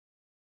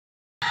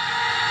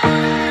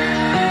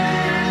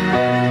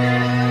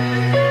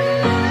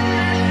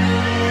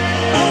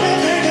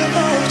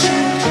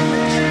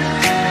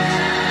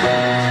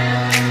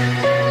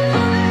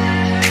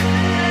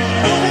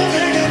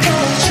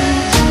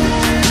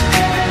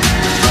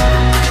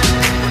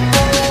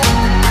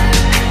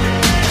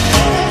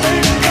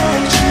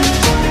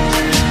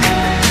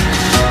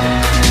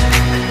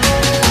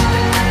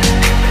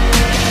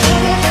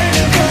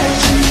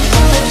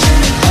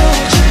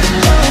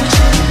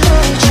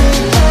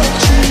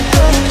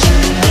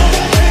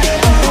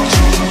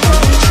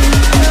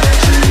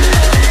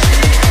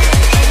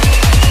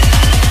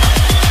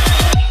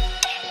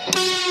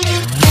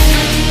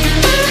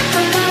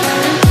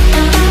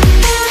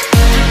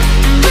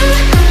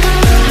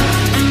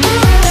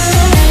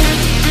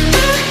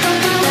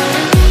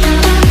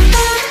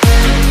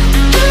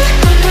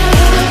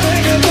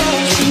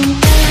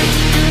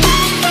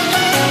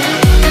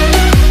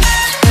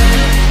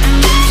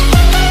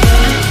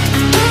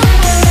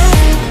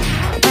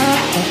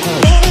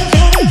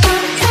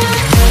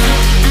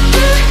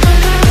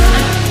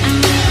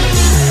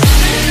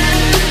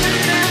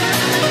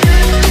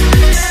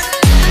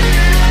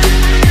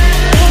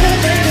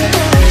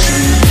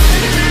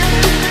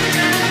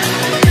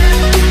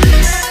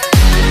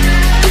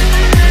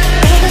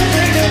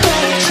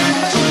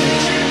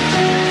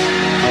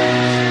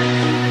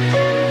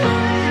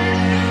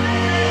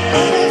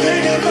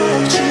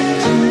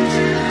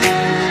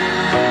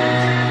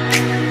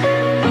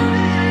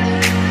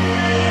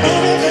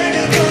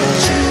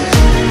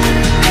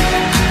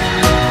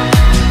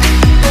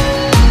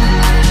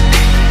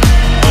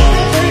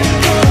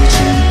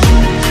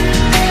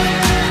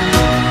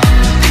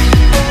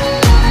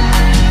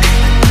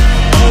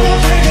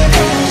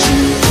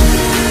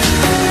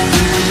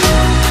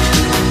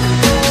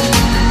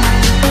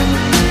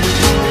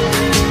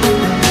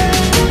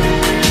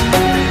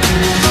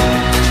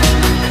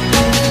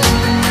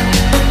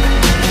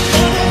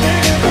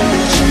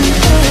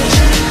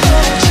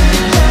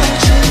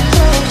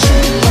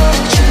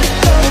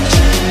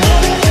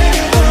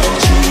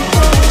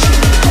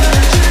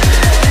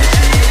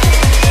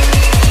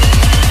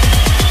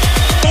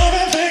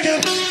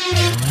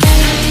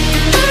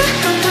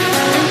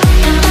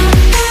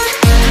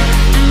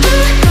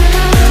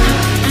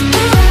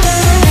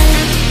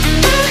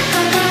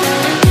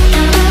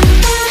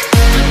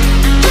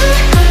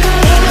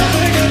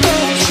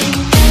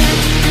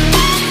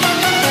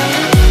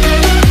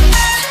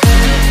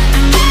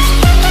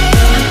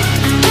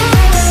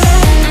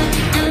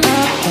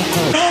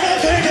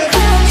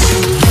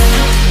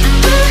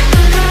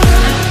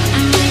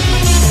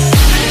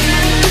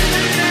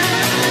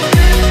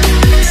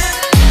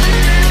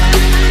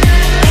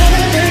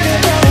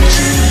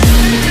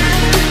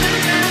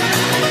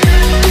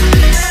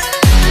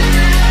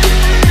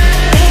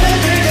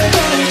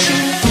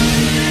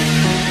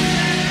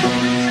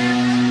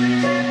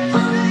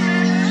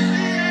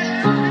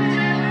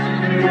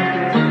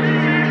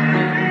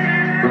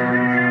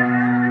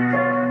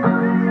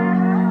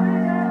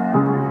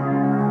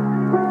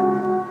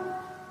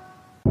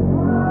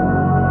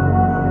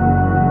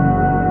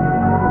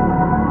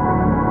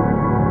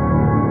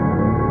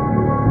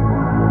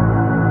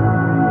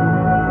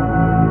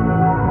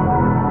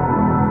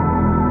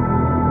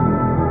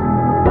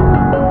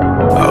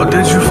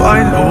did you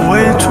find a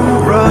way to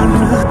run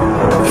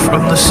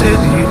from the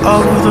city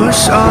of the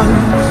sun?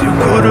 You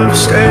could have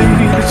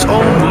stayed, it's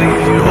only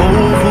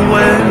over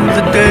when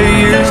the day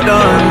is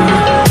done.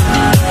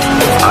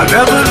 I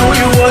never knew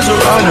you was a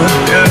runner,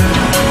 yeah.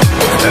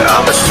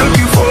 I mistook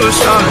you for a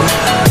son.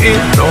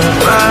 It don't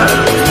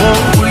matter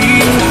what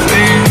we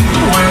think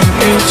when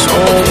it's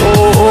all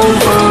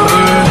over,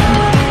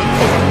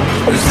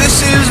 'cause this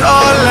is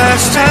our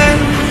last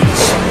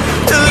chance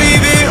to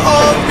leave it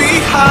all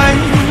behind.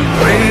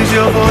 Raise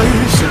your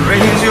voice and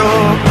raise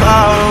your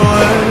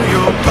power,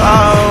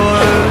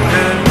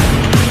 yeah.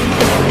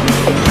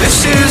 This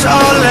is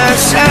our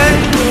last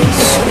chance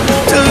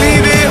to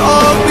leave it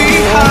all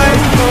behind.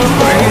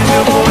 Raise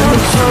your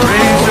voice and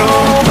raise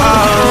your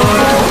power,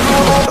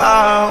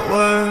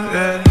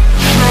 yeah.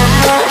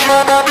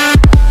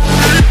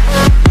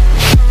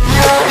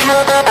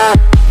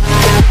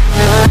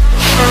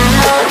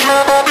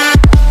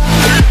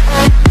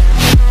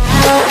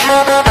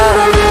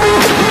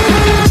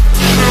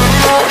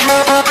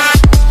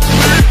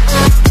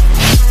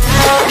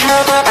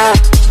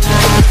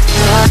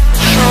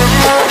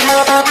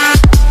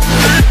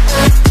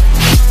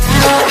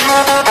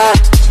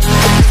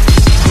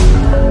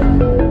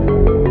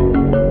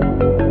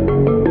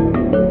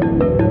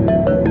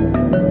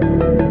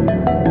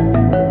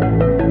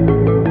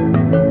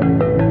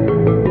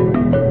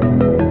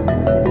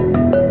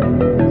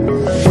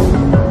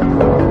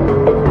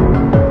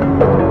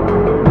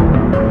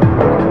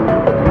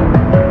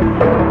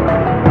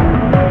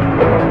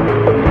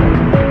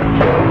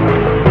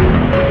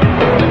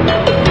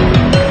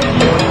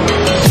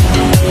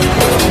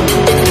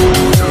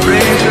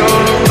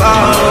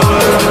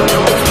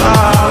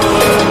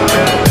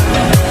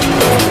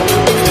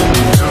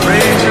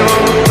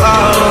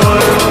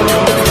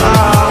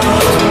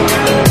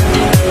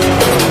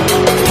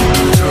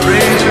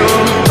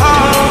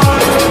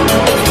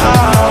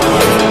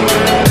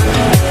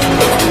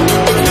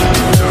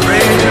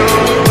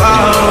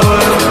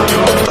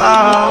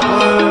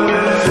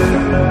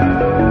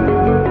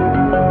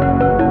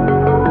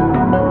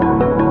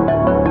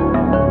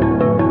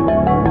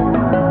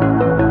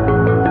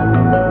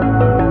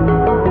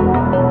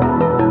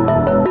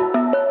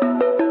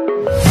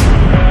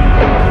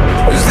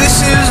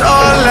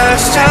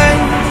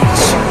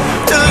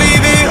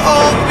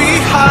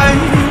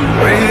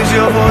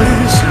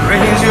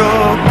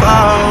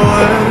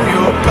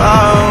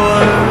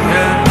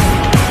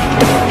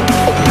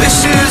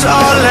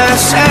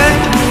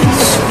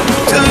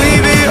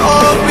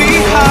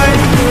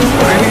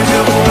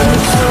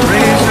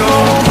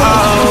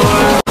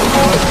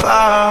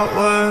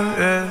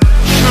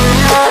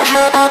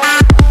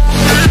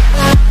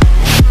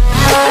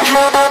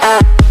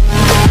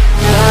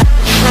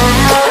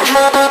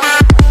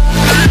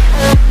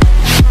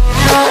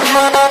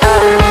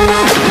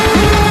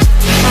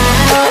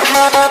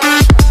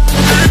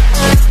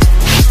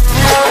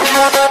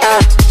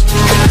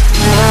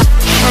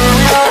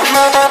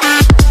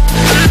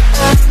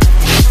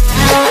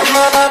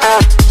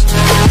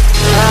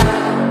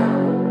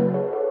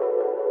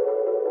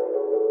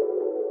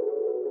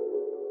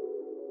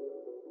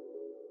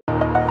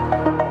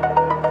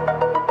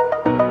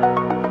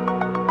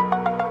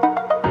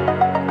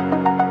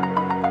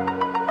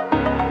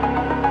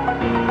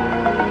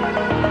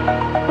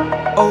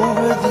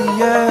 Over the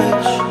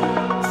edge,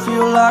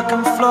 feel like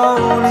I'm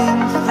floating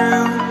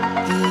through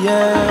the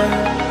air.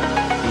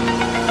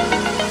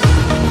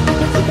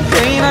 The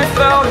pain I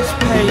felt is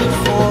paid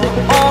for,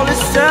 all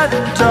is said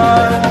and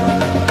done.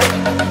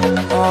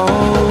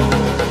 Oh,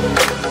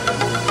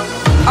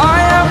 I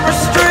am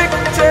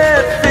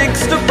restricted,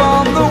 fixed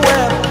upon the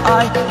web.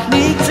 I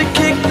need to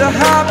kick the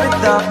habit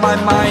that my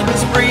mind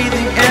is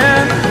breathing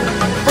in.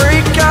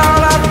 Break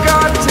out, I've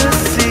got to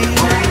see.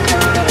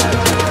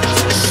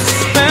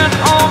 Spent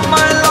all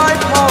my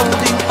life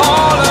holding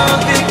all of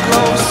it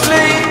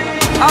closely.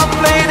 I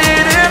played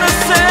it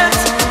innocent,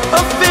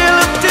 a feel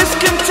of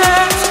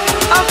discontent.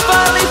 I'm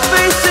finally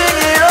facing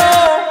it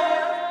all,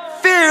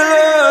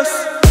 fearless.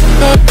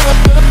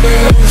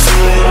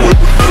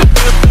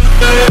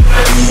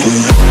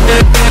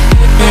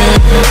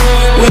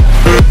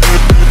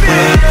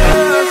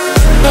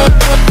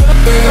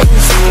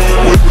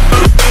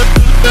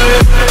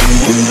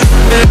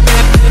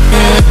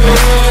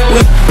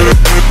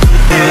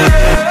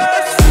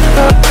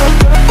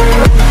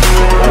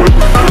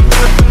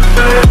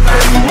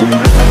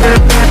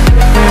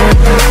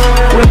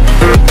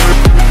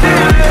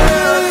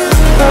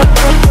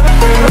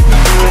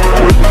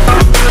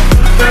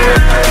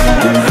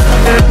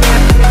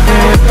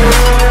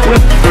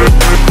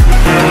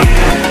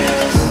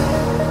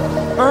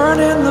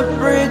 Burning the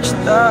bridge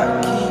that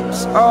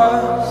keeps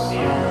us.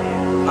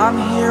 I'm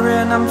here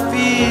and I'm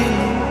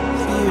feeling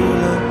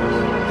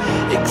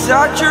fearless.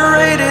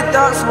 Exaggerated,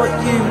 that's what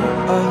you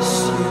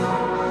assume.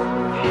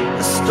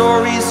 The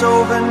story's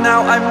over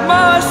now, I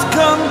must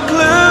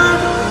conclude.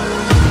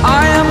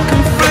 I am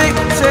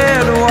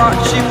conflicted,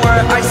 watching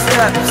where I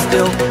step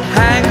still,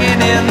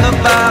 hanging in the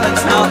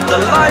balance. Not the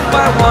life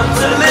I want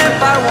to live,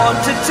 I want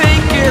to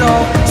take it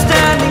all.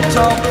 Standing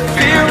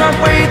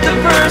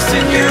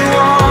person you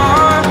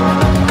are.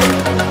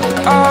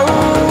 Oh,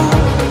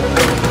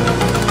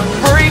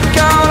 break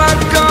out,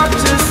 I've got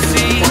to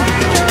see.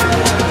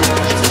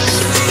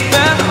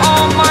 Spent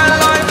all my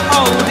life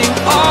holding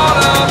all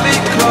of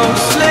it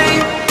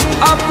closely.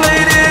 I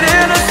played it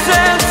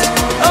innocent,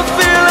 a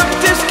feel of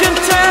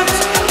discontent.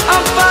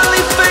 I'm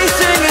finally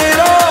facing it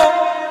all,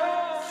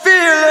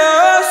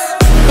 fearless.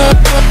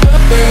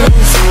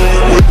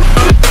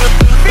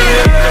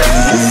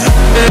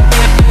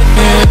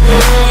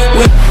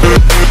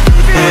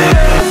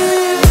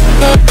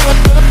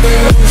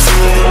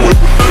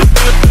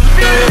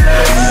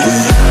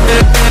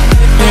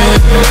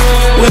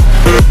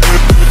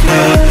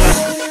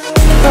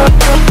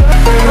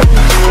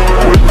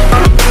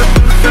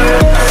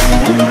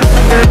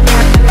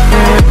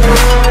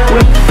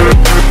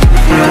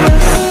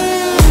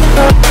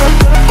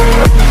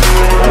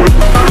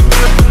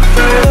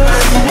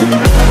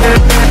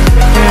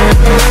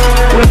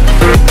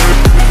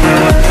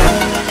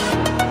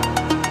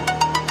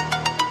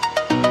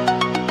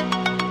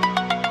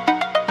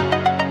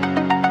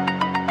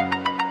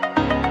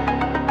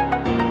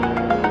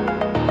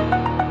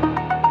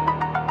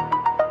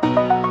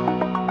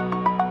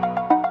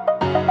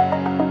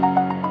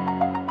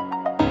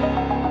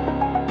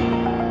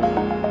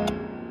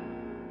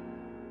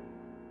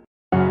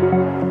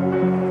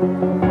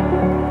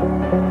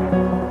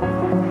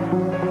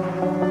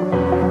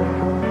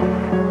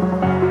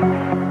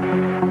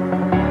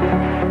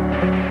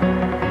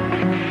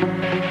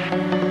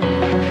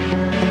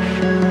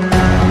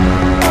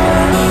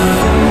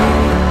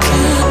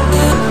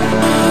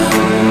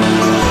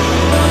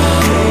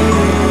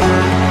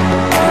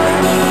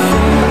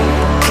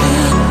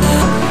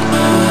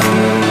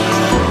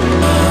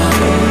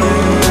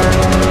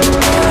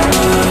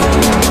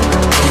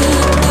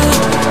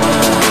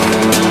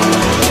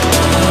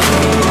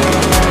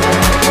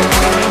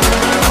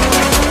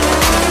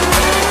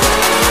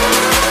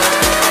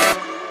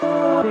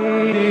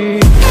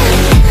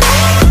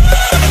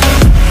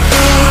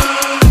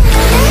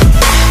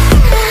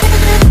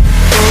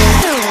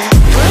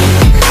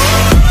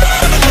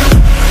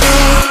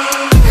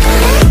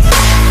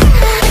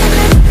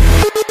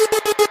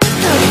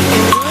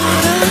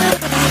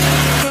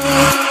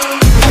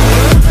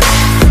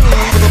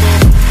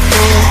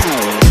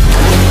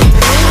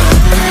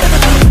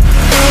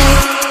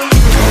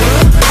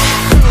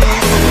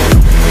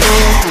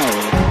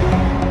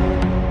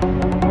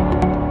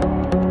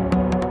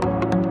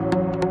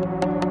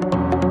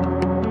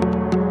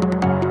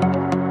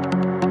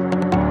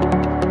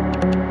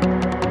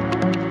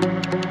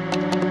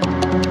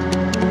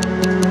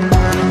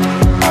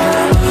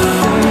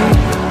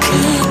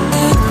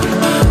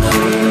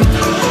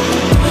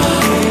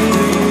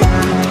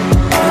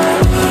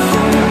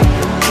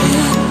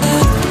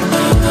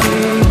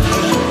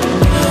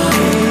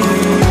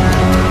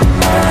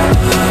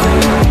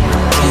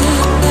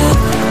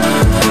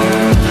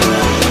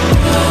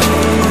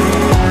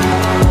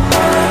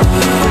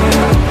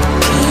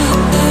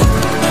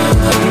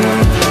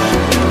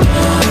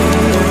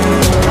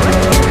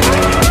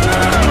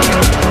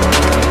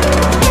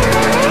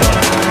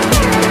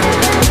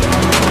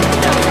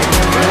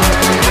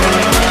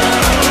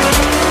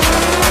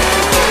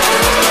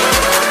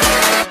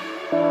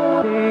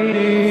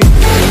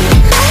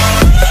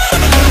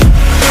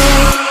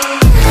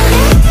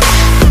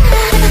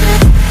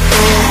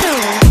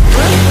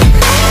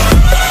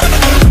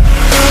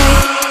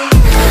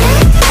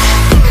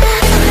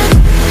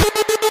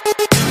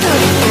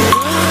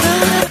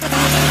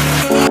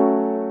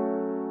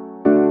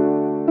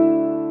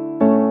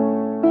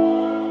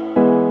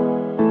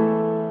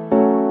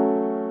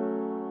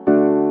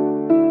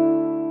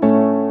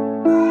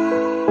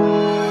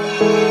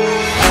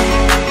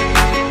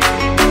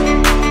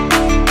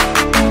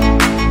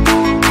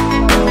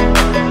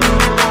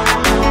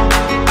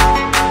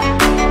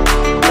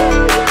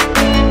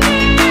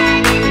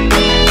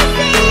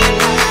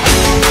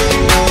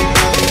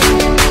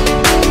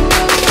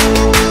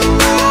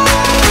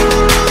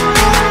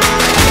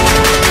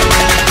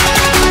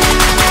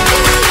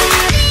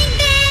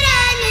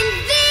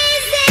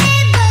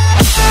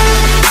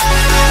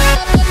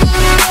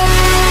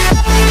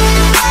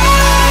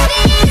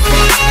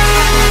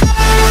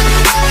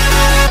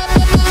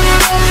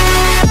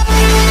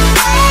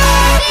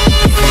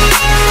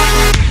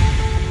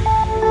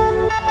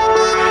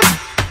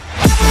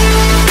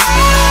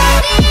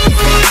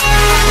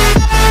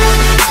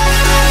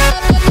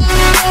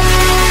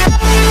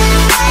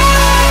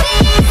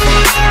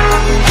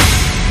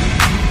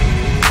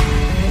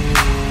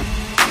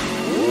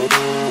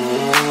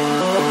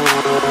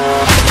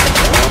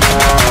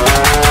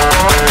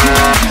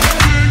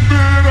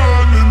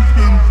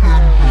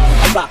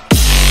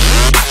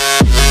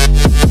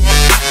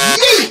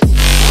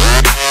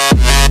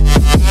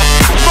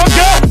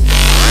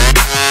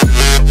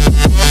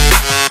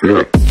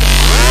 Yeah.